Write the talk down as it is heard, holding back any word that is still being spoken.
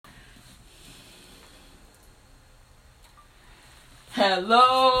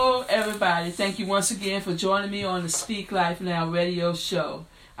Hello, everybody. Thank you once again for joining me on the Speak Life Now radio show.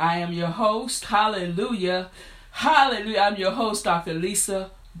 I am your host. Hallelujah. Hallelujah. I'm your host, Dr. Lisa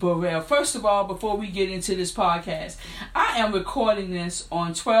Burrell. First of all, before we get into this podcast, I am recording this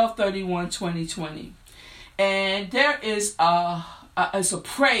on 12/31/2020. And there is a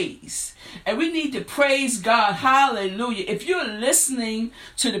praise. And we need to praise God. Hallelujah. If you're listening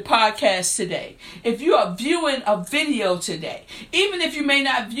to the podcast today, if you are viewing a video today, even if you may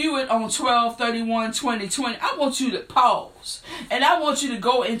not view it on 12/31/2020, I want you to pause. And I want you to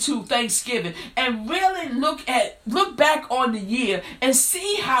go into Thanksgiving and really look back on the year and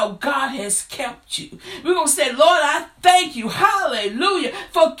see how God has kept you. We're going to say, Lord, I thank you, hallelujah,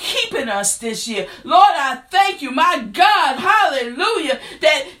 for keeping us this year. Lord, I thank you, my God, hallelujah,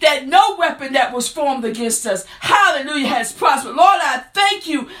 that no weapon that was formed against us, hallelujah, has prospered. Lord, I thank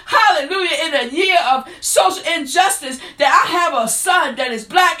you, hallelujah, in a year of social injustice that I have a son that is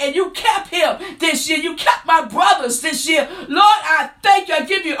black and you kept him this year. You kept my brothers this year. Lord, I thank you. I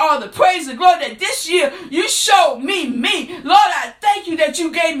give you all the praise and glory that this year you showed me. Lord, I thank you that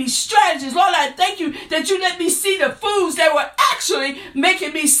you gave me strategies. Lord, I thank you that you let me see the foods that were actually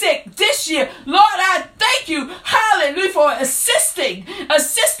making me sick this year. Lord, I thank you, hallelujah, for assisting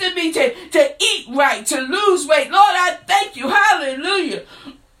me to eat right, to lose weight. Lord, I thank you, hallelujah.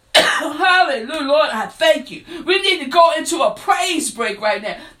 Hallelujah, Lord, I thank you. We need to go into a praise break right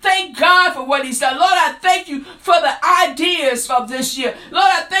now. Thank God for what he's done. Lord, I thank you for the ideas of this year.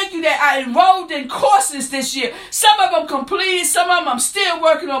 Lord, I thank you that I enrolled in courses this year. Some of them completed, some of them I'm still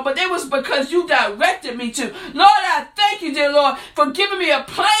working on, but it was because you directed me to. Lord, I thank you, dear Lord, for giving me a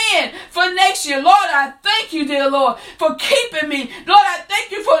plan for next year. Lord, I thank you, dear Lord, for keeping me. Lord, I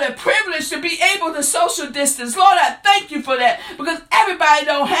thank you for the privilege to be able to social distance. Lord, I thank you for that because everybody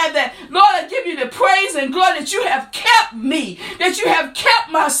don't have that. Lord, I give you the praise and glory that you have kept me, that you have kept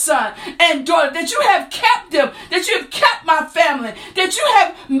my son and daughter, that you have kept them, that you have kept my family, that you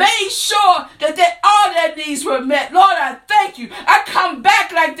have made sure that all their needs were met. Lord, I thank you. I come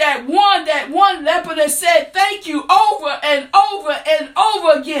back like that one leper that said thank you over and over and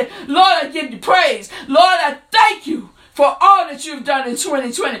over again. Lord, I give you praise. Lord, I thank you for all that you've done in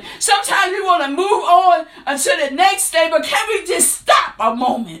 2020. Sometimes we want to move on until the next day, but can we just stop a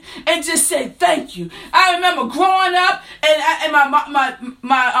moment and just say thank you? I remember growing up, and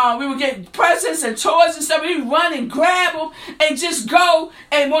we would get presents and toys and stuff. We'd run and grab them and just go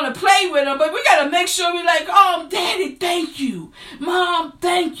and want to play with them. But we got to make sure we're like, oh, Daddy, thank you. Mom,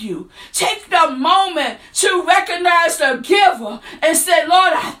 thank you. Take the moment to recognize the giver and say,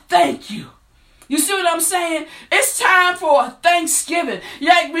 Lord, I thank you. You see what I'm saying? It's time for a Thanksgiving.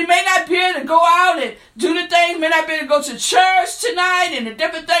 Like, we may not be able to go out and do the things, may not be able to go to church tonight and the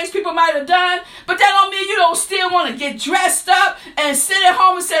different things people might have done, but that don't mean you don't still want to get dressed up and sit at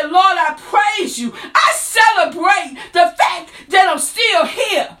home and say, Lord, I praise you. I celebrate the fact that I'm still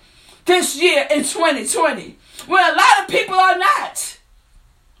here this year in 2020 when a lot of people are not.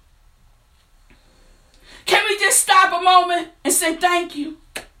 Can we just stop a moment and say thank you?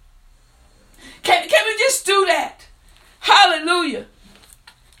 Can we just do that? Hallelujah.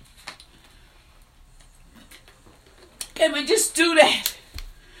 Can we just do that?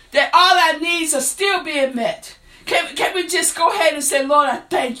 That all our needs are still being met. Can we just go ahead and say, Lord, I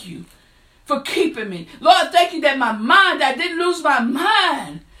thank you for keeping me. Lord, I thank you that I didn't lose my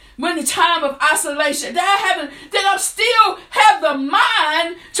mind when the time of isolation. That I still have the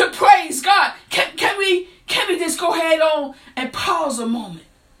mind to praise God. Can we just go ahead on and pause a moment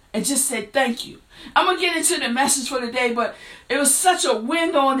and just say thank you? I'm going to get into the message for today, but it was such a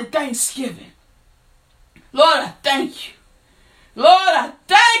window on the Thanksgiving. Lord, I thank you. Lord, I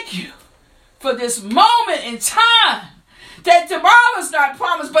thank you for this moment in time that tomorrow's not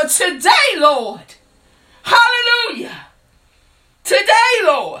promised, but today, Lord. Hallelujah. Today,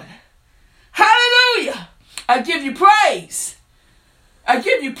 Lord. Hallelujah. I give you praise. I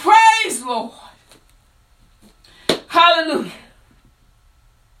give you praise, Lord. Hallelujah.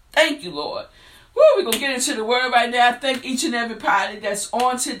 Thank you, Lord. Woo, we're going to get into the word right now. I thank each and every party that's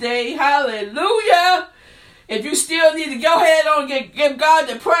on today. Hallelujah. If you still need to go ahead on and give God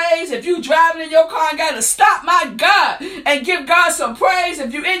the praise. If you driving in your car and got to stop, my God, and give God some praise.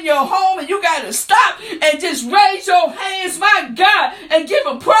 If you're in your home and you got to stop and just raise your hands, my God, and give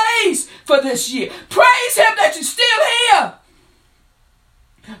him praise for this year. Praise him that you're still here.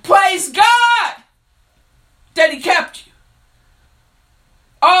 Praise God that he kept you.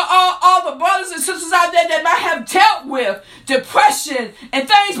 All the brothers and sisters out there that might have dealt with depression and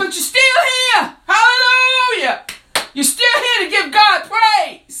things, but you're still here. Hallelujah. You're still here to give God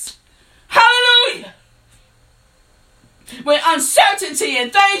praise. Hallelujah. When uncertainty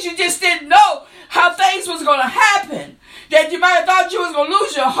and things you just didn't know how things was going to happen. That you might have thought you was going to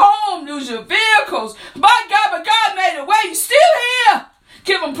lose your home, lose your vehicles. My God, but God made a way. You're still here.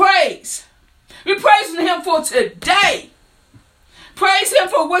 Give him praise. We're praising him for today. Praise him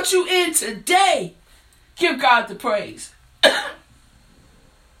for what you in today. Give God the praise.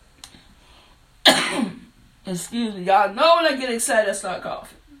 Excuse me. Y'all know when I get excited, I start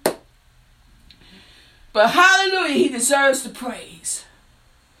coughing. But hallelujah, he deserves the praise.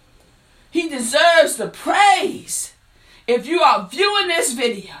 He deserves the praise. If you are viewing this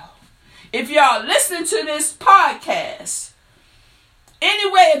video, if you are listening to this podcast,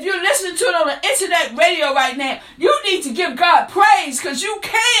 anyway, if you're listening to it on the internet radio right now, you need to give God praise because you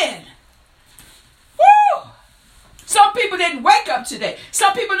can. Woo! Some people didn't wake up today.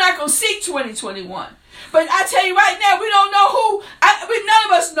 Some people not going to see 2021. But I tell you right now, we don't know who. None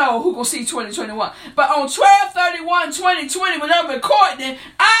of us know who going to see 2021. But on 12/31/2020, when I'm recording it,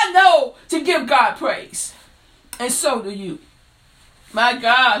 I know to give God praise. And so do you. My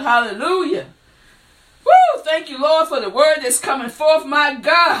God, hallelujah. Woo! Thank you, Lord, for the word that's coming forth, my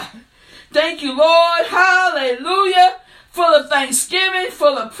God. Thank you, Lord, hallelujah. Full of thanksgiving,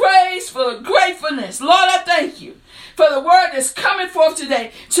 full of praise, full of gratefulness. Lord, I thank you for the word that's coming forth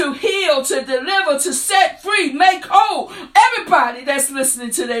today to heal, to deliver, to set free, make whole everybody that's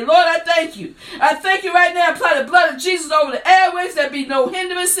listening today. Lord, I thank you. I thank you right now. I apply the blood of Jesus over the airways. There be no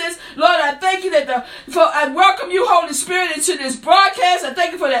hindrances. Lord, I thank you I welcome you, Holy Spirit, into this broadcast. I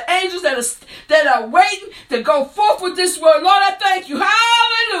thank you for the angels that are waiting to go forth with this word. Lord, I thank you.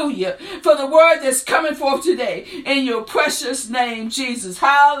 Hallelujah. For the word that's coming forth today in your precious name, Jesus.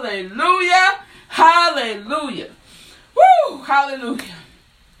 Hallelujah. Hallelujah. Woo! Hallelujah.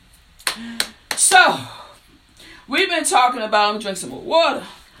 So, we've been talking about, I'm going to drink some more water.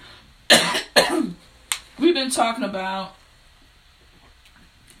 We've been talking about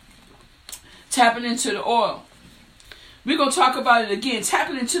tapping into the oil. We're going to talk about it again.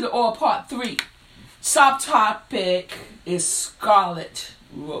 Tapping into the oil, part 3. Subtopic is scarlet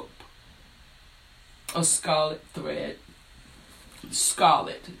rope. Or scarlet thread.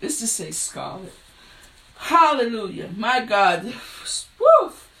 Scarlet. Let's just say scarlet. Hallelujah. My God.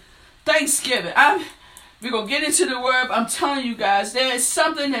 Woo. Thanksgiving. We're going to get into the word. I'm telling you guys, there is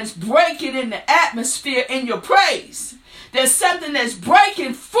something that's breaking in the atmosphere in your praise. There's something that's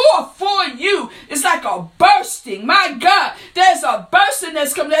breaking forth for you. It's like a bursting. My God, there's a bursting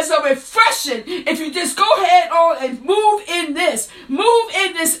that's coming. There's a refreshing. If you just go ahead on and move in this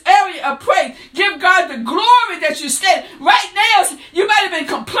area of praise, give God the glory that you stand. Right now, you might have been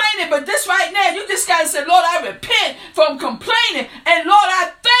complaining, but this right now, you just got to say, Lord, I repent from complaining. And Lord,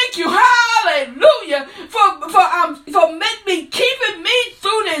 I thank you, hallelujah, for keeping me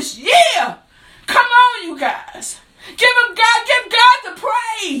through this year. Come on, you guys. Give God the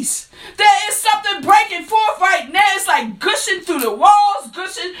praise. There is something breaking forth right now. It's like gushing through the walls,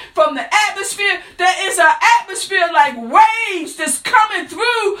 gushing from the atmosphere. There is an atmosphere like waves that's coming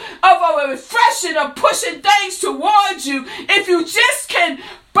through of a refreshing, of pushing things towards you. If you just can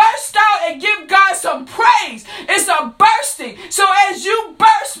burst out and give God some praise. It's a bursting. So as you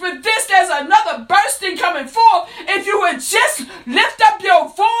burst with this, there's another bursting coming forth. If you would just lift up your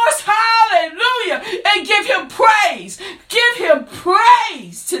voice, hallelujah, and give him praise. Give him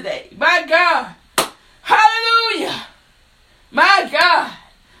praise today. My God. Hallelujah. My God.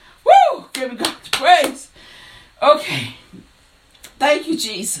 Woo! Give God praise. Okay. Thank you,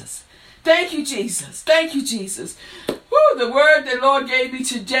 Jesus. Thank you, Jesus. Thank you, Jesus. Woo, the word that Lord gave me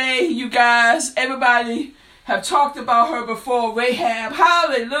today, you guys, everybody have talked about her before, Rahab.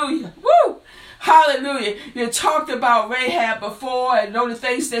 Hallelujah. Woo! Hallelujah. You talked about Rahab before and know the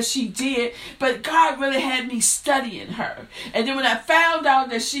things that she did, but God really had me studying her. And then when I found out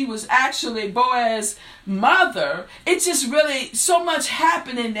that she was actually Boaz's mother, it just really so much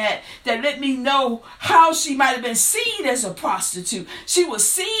happened in that let me know how she might have been seen as a prostitute. She was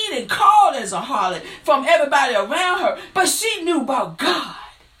seen and called as a harlot from everybody around her, but she knew about God.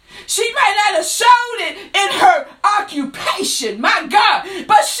 She might not have showed it in her occupation, my God,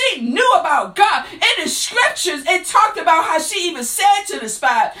 but she knew about God. In the scriptures, it talked about how she even said to the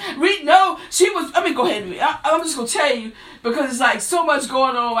spies, we know she was, let me go ahead and read. I'm just going to tell you because it's like so much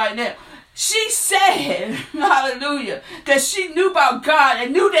going on right now. she said, hallelujah, that she knew about God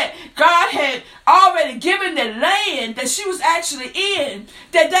and knew that God had already given the land that she was actually in,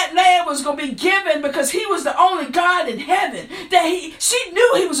 that land was going to be given because he was the only God in heaven, she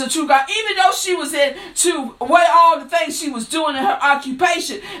knew he was a true God, even though she was into all the things she was doing in her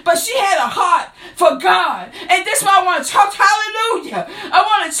occupation, but she had a heart for God. And this is what I want to talk, hallelujah, I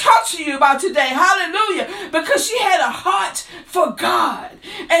want to talk to you about today, hallelujah, because she had a heart for God,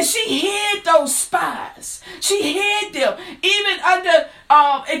 and she hid those spies. She hid them, even under,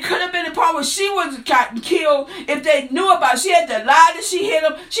 it could have been a part where she was gotten killed if they knew about it. She had to lie that she hid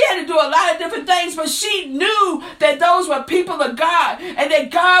them. She had to do a lot of different things, but she knew that those were people of God and that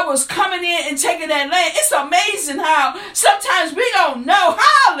God was coming in and taking that land. It's amazing how sometimes we don't know,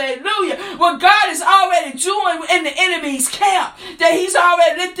 hallelujah, what God is already doing in the enemy's camp, that he's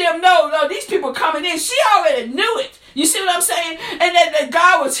already let them know, no, these people coming in. She already knew it. You see what I'm saying? And that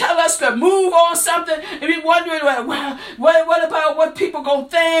God will tell us to move on something and be wondering, well, what about what people going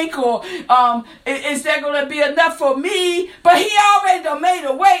to think? Or is there going to be enough for me? But he already done made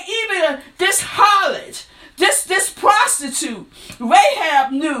a way. Even this harlot, this prostitute,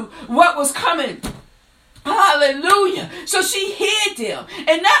 Rahab knew what was coming. Hallelujah. So she hid them.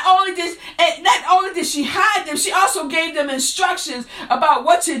 And not only did she hide them, she also gave them instructions about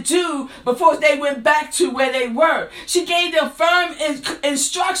what to do before they went back to where they were. She gave them firm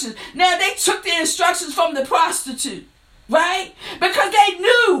instructions. Now they took the instructions from the prostitute, right? Because they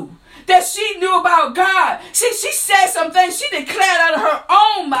knew that she knew about God. See, she said some things. She declared out of her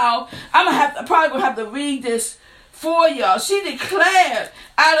own mouth. Probably gonna have to read this for y'all. She declared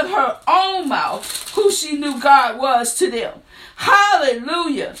out of her own mouth who she knew God was to them.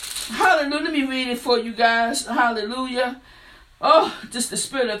 Hallelujah. Hallelujah. Let me read it for you guys. Hallelujah. Oh, just the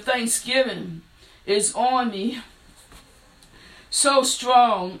spirit of thanksgiving is on me. So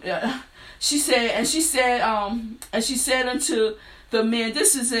strong. She said unto the men,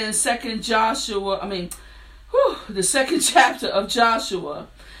 this is in the second chapter of Joshua.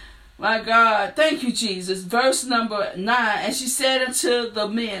 My God, thank you, Jesus. Verse number 9. And she said unto the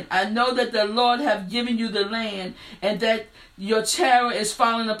men, I know that the Lord hath given you the land, and that your terror is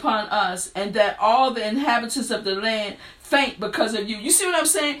fallen upon us, and that all the inhabitants of the land faint because of you. You see what I'm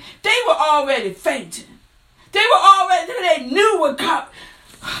saying? They were already fainting. They knew what God,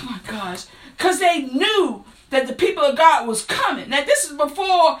 oh my gosh, because they knew that the people of God was coming. Now this is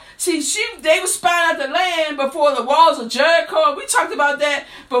before, they were spying out the land before the walls of Jericho. We talked about that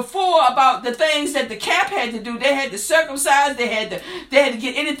before, about the things that the camp had to do. They had to circumcise, they had to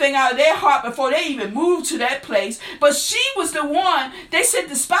get anything out of their heart before they even moved to that place. But she was the one, they sent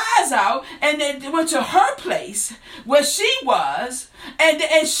the spies out, and they went to her place where she was,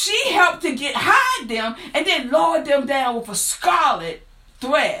 and she helped to hide them, and then lowered them down with a scarlet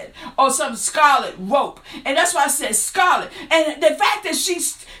thread or some scarlet rope. And that's why I said scarlet. And the fact that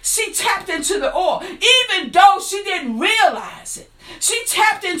she tapped into the oil, even though she didn't realize it, she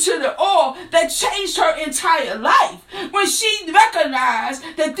tapped into the oil that changed her entire life when she recognized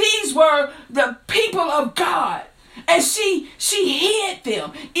that these were the people of God. And she hid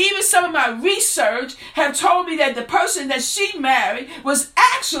them. Even some of my research have told me that the person that she married was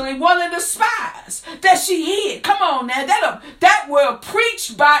actually one of the spies that she hid. Come on now, that will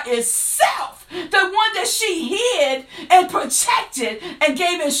preach by itself. The one that she hid and protected and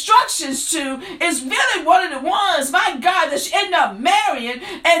gave instructions to is really one of the ones, my God, that she ended up marrying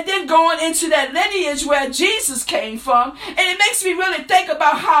and then going into that lineage where Jesus came from. And it makes me really think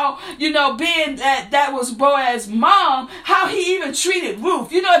about how, being that was Boaz's mom, how he even treated Ruth.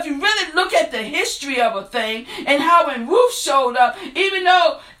 If you really look at the history of a thing and how when Ruth showed up, even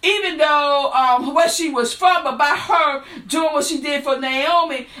though where she was from, but by her doing what she did for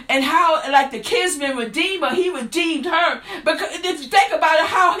Naomi, and how like the kinsman redeemer, he redeemed her. Because if you think about it,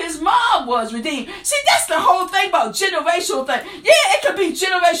 how his mom was redeemed. See, that's the whole thing about generational thing. Yeah, it could be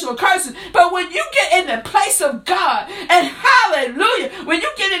generational curses, but when you get in the place of God, and hallelujah, when you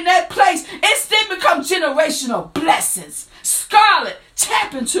get in that place, it then becomes generational blessings. Scarlet,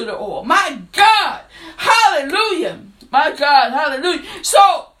 tap into the oil. My God, hallelujah. My God, hallelujah.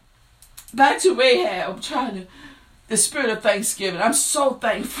 So, back to Rahab. The spirit of thanksgiving. I'm so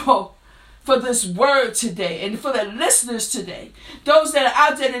thankful for this word today and for the listeners today. Those that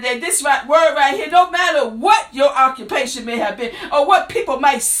are out there today, this word right here, no matter what your occupation may have been or what people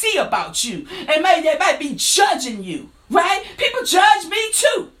might see about you, and they might be judging you. Right? People judge me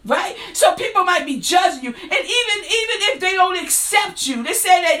too, right? So people might be judging you. And even if they don't accept you, they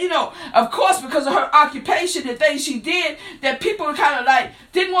say that, of course, because of her occupation, the things she did, that people kind of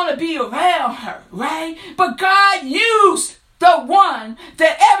didn't want to be around her, right? But God used the one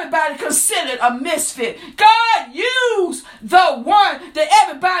that everybody considered a misfit. God used the one that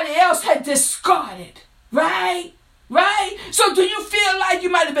everybody else had discarded. Right? Right? So do you feel like you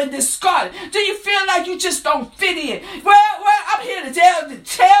might have been discarded? Do you feel like you just don't fit in? Well, I'm here to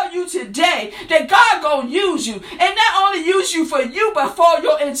tell you today that God gonna use you. And not only use you for you, but for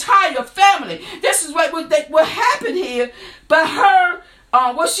your entire family. This is what happened here. But her,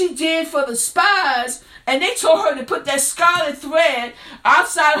 what she did for the spies, and they told her to put that scarlet thread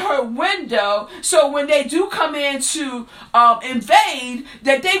outside her window, so when they do come in to invade,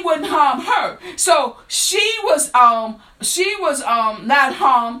 that they wouldn't harm her. So she was not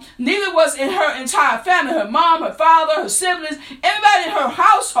harmed. Neither was in her entire family. Her mom, her father, her siblings, everybody in her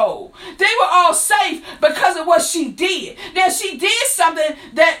household. They were all safe because of what she did. Now she did something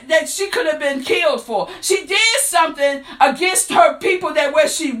that she could have been killed for. She did something against her people that where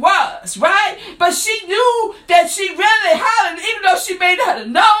she was, right? But she knew that she really hollered, even though she may not have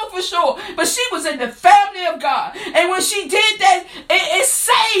known for sure. But she was in the family of God. And when she did that, it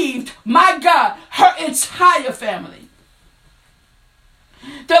saved, my God, her entire family.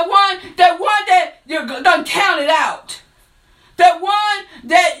 The one that you're done counted out. The one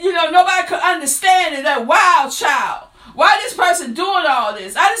that, nobody could understand is that wild child. Why this person doing all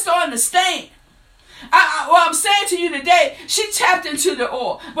this? I just don't understand. What I'm saying to you today, she tapped into the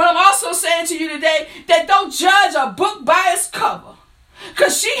oil. But I'm also saying to you today that don't judge a book by its cover.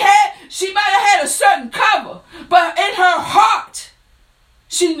 Because she might have had a certain cover, but in her heart,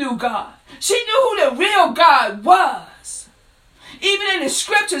 she knew God. She knew who the real God was. Even in the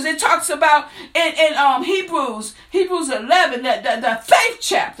scriptures, it talks about in Hebrews 11, the faith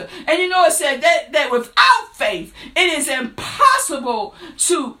chapter. And it said that without faith, it is impossible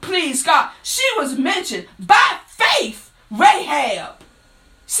to please God. She was mentioned by faith, Rahab.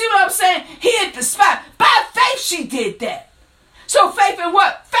 See what I'm saying? Hit the spot. By faith, she did that. So faith in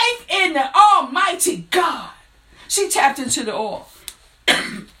what? Faith in the Almighty God. She tapped into the oil.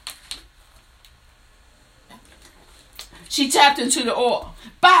 She tapped into the oil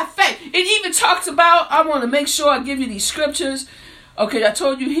by faith. It even talks about, I want to make sure I give you these scriptures. Okay, I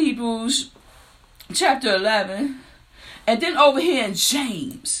told you Hebrews chapter 11. And then over here in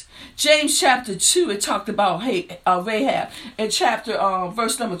James chapter 2, it talked about Rahab in chapter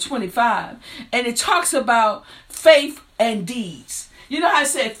verse number 25. And it talks about faith and deeds. You know how I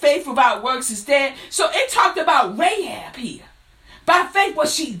said faith without works is dead? So it talked about Rahab here. By faith, what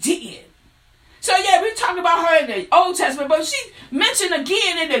she did. So yeah, we talk about her in the Old Testament, but she mentioned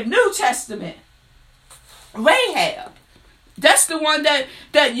again in the New Testament. Rahab. That's the one that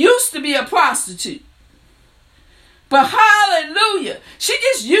used to be a prostitute. But hallelujah, she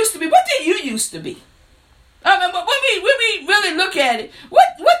just used to be. What did you used to be? I mean, when we really look at it,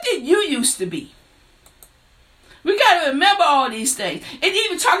 what did you used to be? We got to remember all these things. It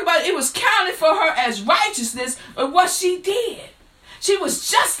even talked about it was counted for her as righteousness of what she did. She was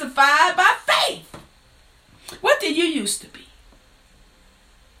justified by faith. What did you used to be?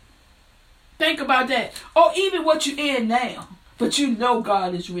 Think about that. Or even what you're in now. But you know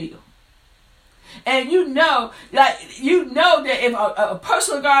God is real. And you know that if a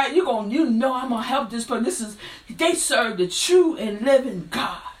person of God, I'm going to help this person. They serve the true and living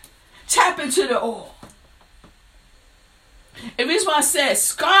God. Tap into the oil. And the reason why I said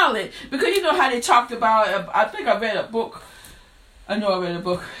scarlet, because you know how they talked about, I think I read a book. I know I read a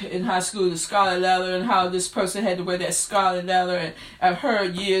book in high school, The Scarlet Letter, and how this person had to wear that scarlet leather. And I've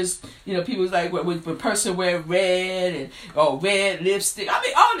heard years, people was like, would a person wear red or red lipstick? I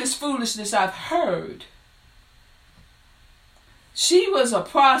mean, all this foolishness I've heard. She was a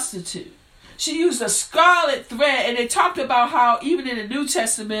prostitute. She used a scarlet thread, and they talked about how even in the New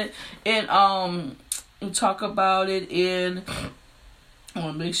Testament, and talk about it in. I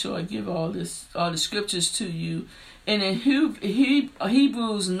want to make sure I give all the scriptures to you. And in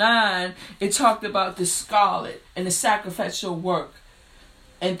Hebrews 9, it talked about the scarlet and the sacrificial work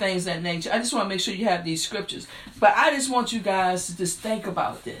and things of that nature. I just want to make sure you have these scriptures. But I just want you guys to just think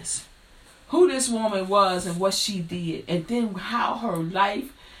about this. Who this woman was and what she did. And then how her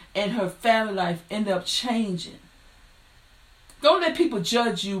life and her family life ended up changing. Don't let people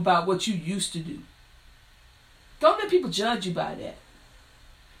judge you by what you used to do. Don't let people judge you by that.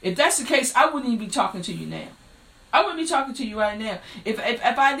 If that's the case, I wouldn't even be talking to you now. I wouldn't be talking to you right now. If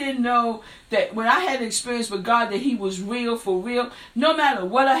I didn't know that when I had an experience with God that He was real for real, no matter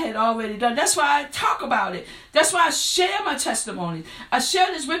what I had already done. That's why I talk about it. That's why I share my testimony. I share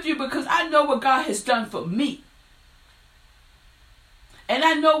this with you because I know what God has done for me. And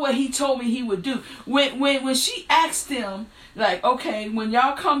I know what He told me He would do. When she asked them, like, okay, when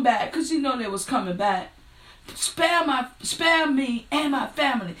y'all come back, because they was coming back, spare me and my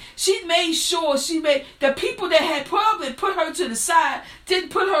family. She made sure the people that had probably put her to the side, didn't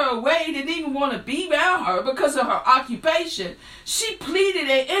put her away, didn't even want to be around her because of her occupation. She pleaded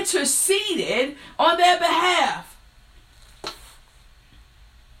and interceded on their behalf.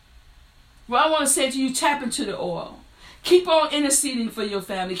 Well, I want to say to you, tap into the oil. Keep on interceding for your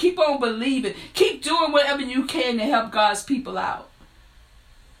family. Keep on believing. Keep doing whatever you can to help God's people out.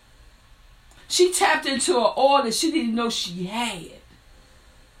 She tapped into an oil that she didn't know she had.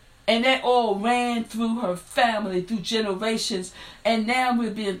 And that oil ran through her family, through generations. And now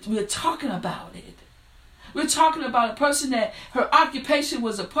we're talking about it. We're talking about a person that her occupation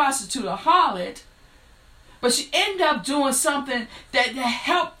was a prostitute, a harlot. But she ended up doing something that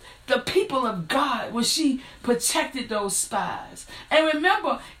helped the people of God when she protected those spies. And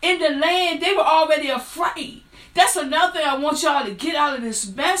remember, in the land, they were already afraid. That's another thing I want y'all to get out of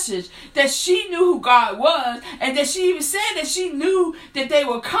this message, that she knew who God was, and that she even said that she knew that they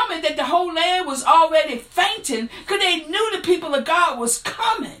were coming, that the whole land was already fainting because they knew the people of God was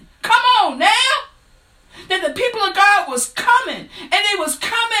coming. Come on now! That the people of God was coming, and they was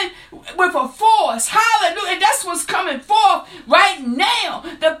coming with a force. Hallelujah. And that's what's coming forth right now.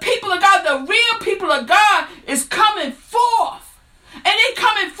 The people of God, the real people of God is coming forth. And they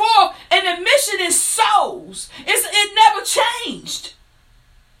coming forth, and the mission is souls. It never changed.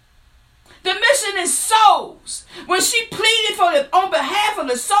 The mission is souls. When she pleaded on behalf of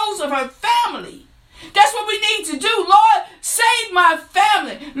the souls of her family, that's what we need to do. Lord, save my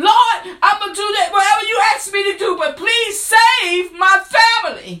family. Lord, I'm going to do that, whatever you ask me to do, but please save my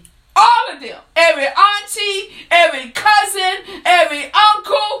family. All of them. Every auntie, every cousin, every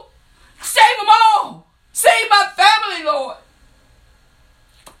uncle. Save them all. Save my family, Lord.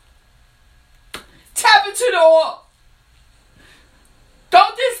 Tap into the oil.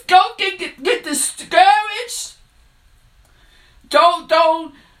 Don't get discouraged. Don't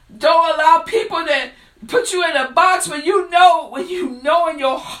allow people to put you in a box when you know in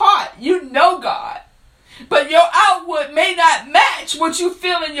your heart, you know God. But your outward may not match what you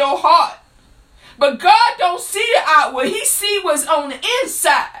feel in your heart. But God don't see the outward. He see what's on the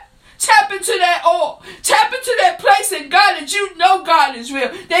inside. Tap into that oil. Tap into that place in God that you know God is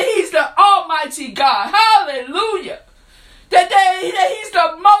real. That He's the Almighty God. Hallelujah. That He's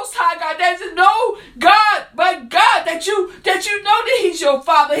the Most High God. There's no God but God. That you know that He's your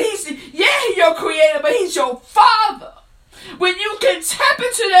Father. He's your Creator, but He's your Father. When you can tap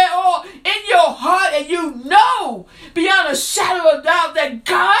into that oil in your heart and you know beyond a shadow of doubt that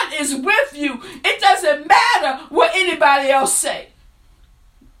God is with you, it doesn't matter what anybody else say.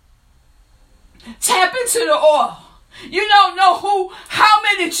 Tap into the oil. You don't know how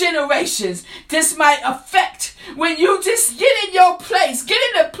many generations this might affect when you just get in your place. Get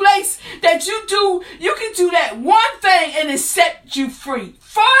in a place that you can do that one thing and it set you free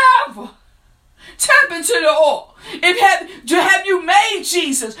forever. Tap into the oil. Have you made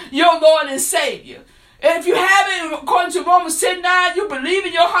Jesus your Lord and Savior? And if you haven't, according to Romans 10:9, you believe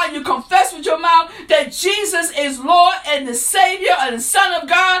in your heart, you confess with your mouth that Jesus is Lord and the Savior and the Son of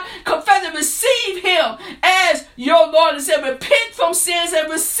God. Confess and receive Him as your Lord and Savior. Repent from sins and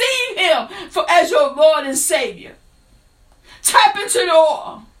receive Him as your Lord and Savior. Tap into the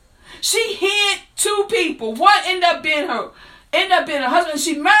oil. She hid two people. One ended up being her husband.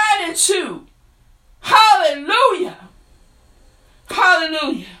 She married in two. Hallelujah.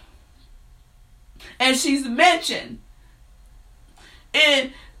 Hallelujah. And she's mentioned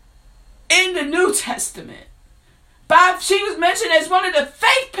in the New Testament. She was mentioned as one of the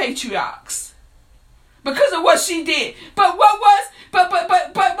faith patriarchs because of what she did. But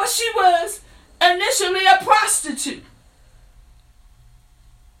she was initially a prostitute.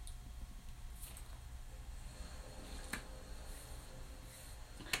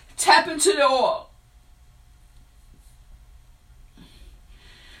 Tap into the oil.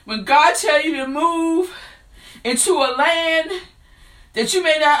 When God tells you to move into a land that you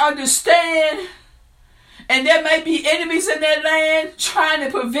may not understand, and there may be enemies in that land trying to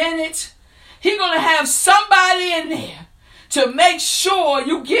prevent it, He's going to have somebody in there to make sure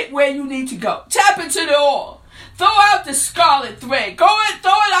you get where you need to go. Tap into the oil. Throw out the scarlet thread. Go and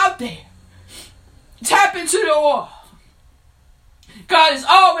throw it out there. Tap into the oil. God has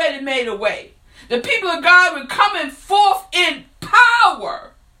already made a way. The people of God were coming forth in power.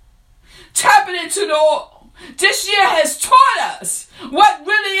 Tapping into the oil. This year has taught us what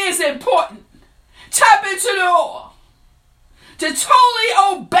really is important. Tap into the oil. To totally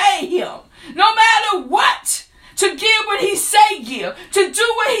obey Him. No matter what. To give what He say give. To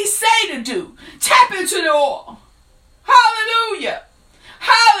do what He say to do. Tap into the oil. Hallelujah.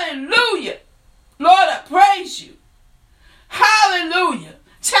 Hallelujah. Lord, I praise you. praise you. Hallelujah.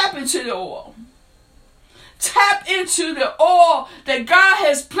 Tap into the oil. Tap into the oil that God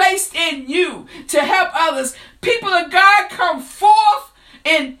has placed in you to help others. People of God, come forth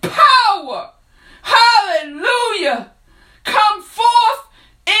in power. Hallelujah. Come forth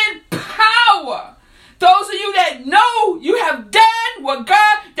in power. Those of you that know you have done what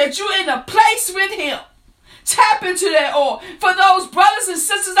God, that you're in a place with Him. Tap into that oil. For those brothers and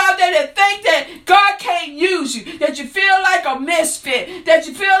sisters out there that think that God can't use you, that you feel like a misfit, that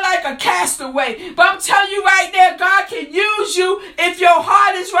you feel like a castaway. But I'm telling you right there, God can use you if your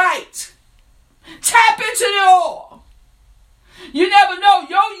heart is right. Tap into the oil. You never know.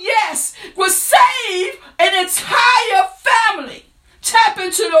 Your yes will save an entire family. Tap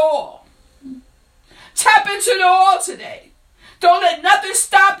into the oil. Tap into the oil today. Don't let nothing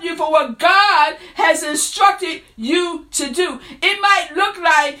stop you for what God has instructed you to do. It might look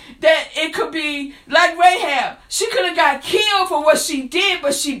like that it could be like Rahab. She could have got killed for what she did,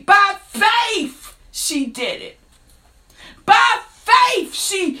 but by faith, she did it. By faith,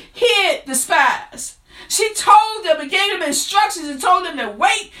 she hid the spies. She told them and gave them instructions and told them to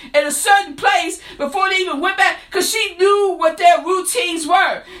wait in a certain place before they even went back, because she knew what their routines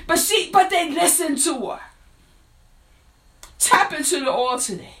were. But they listened to her. Tap into the oil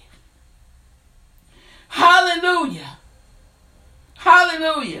today. Hallelujah.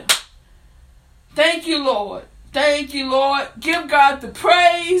 Hallelujah. Thank you, Lord. Thank you, Lord. Give God the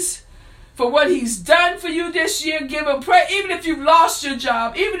praise for what He's done for you this year. Give Him praise. Even if you lost your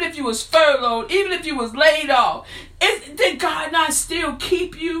job, even if you was furloughed, even if you was laid off, did God not still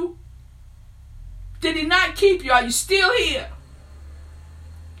keep you? Did He not keep you? Are you still here?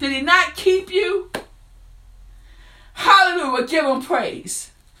 Did He not keep you? Hallelujah. Give Him praise.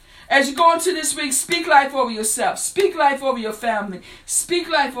 As you go into this week, speak life over yourself. Speak life over your family. Speak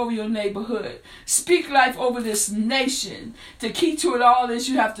life over your neighborhood. Speak life over this nation. The key to it all is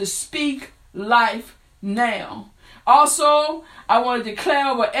you have to speak life now. Also, I want to declare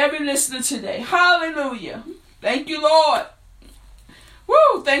over every listener today. Hallelujah. Thank you, Lord.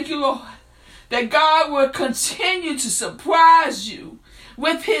 Woo, thank you, Lord. That God will continue to surprise you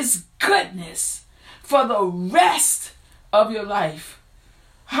with His goodness for the rest of your life.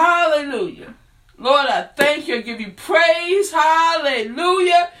 Hallelujah. Lord, I thank you. I give you praise.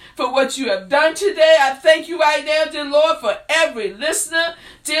 Hallelujah. For what you have done today. I thank you right now, dear Lord, for every listener.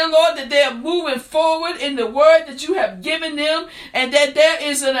 Dear Lord, that they are moving forward in the word that you have given them, and that there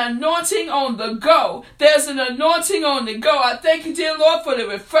is an anointing on the go. There's an anointing on the go. I thank you, dear Lord, for the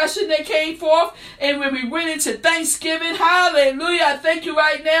refreshing that came forth. And when we went into Thanksgiving, hallelujah, I thank you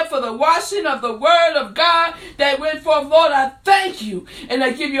right now for the washing of the word of God that went forth. Lord, I thank you, and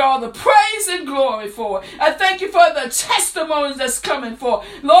I give you all the praise and glory for it. I thank you for the testimonies that's coming forth.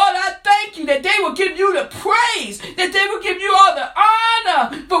 Lord, I thank you that they will give you the praise, that they will give you all the honor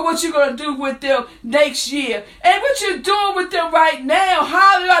for what you're going to do with them next year and what you're doing with them right now.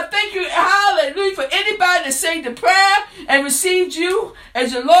 Hallelujah. I thank you, hallelujah, for anybody that said the prayer and received you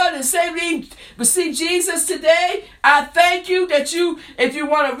as your Lord and Savior, receive Jesus today. I thank you that if you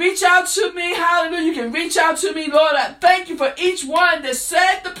want to reach out to me, hallelujah, you can reach out to me. Lord, I thank you for each one that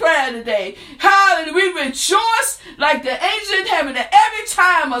said the prayer today. Hallelujah. We rejoice like the angels in heaven that every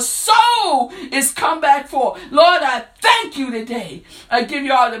time a soul is come back for. Lord, I thank you today. I give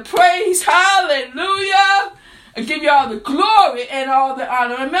you all the praise. Hallelujah. I give you all the glory and all the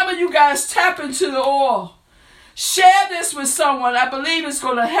honor. Remember, you guys, tap into the oil. Share this with someone. I believe it's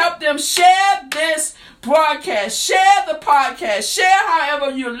going to help them. Share this broadcast. Share the podcast. Share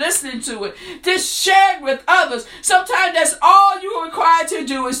however you're listening to it. Just share it with others. Sometimes that's all you're required to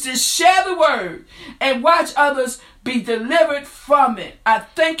do is just share the word and watch others be delivered from it. I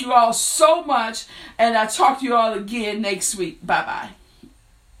thank you all so much, and I'll talk to you all again next week. Bye-bye.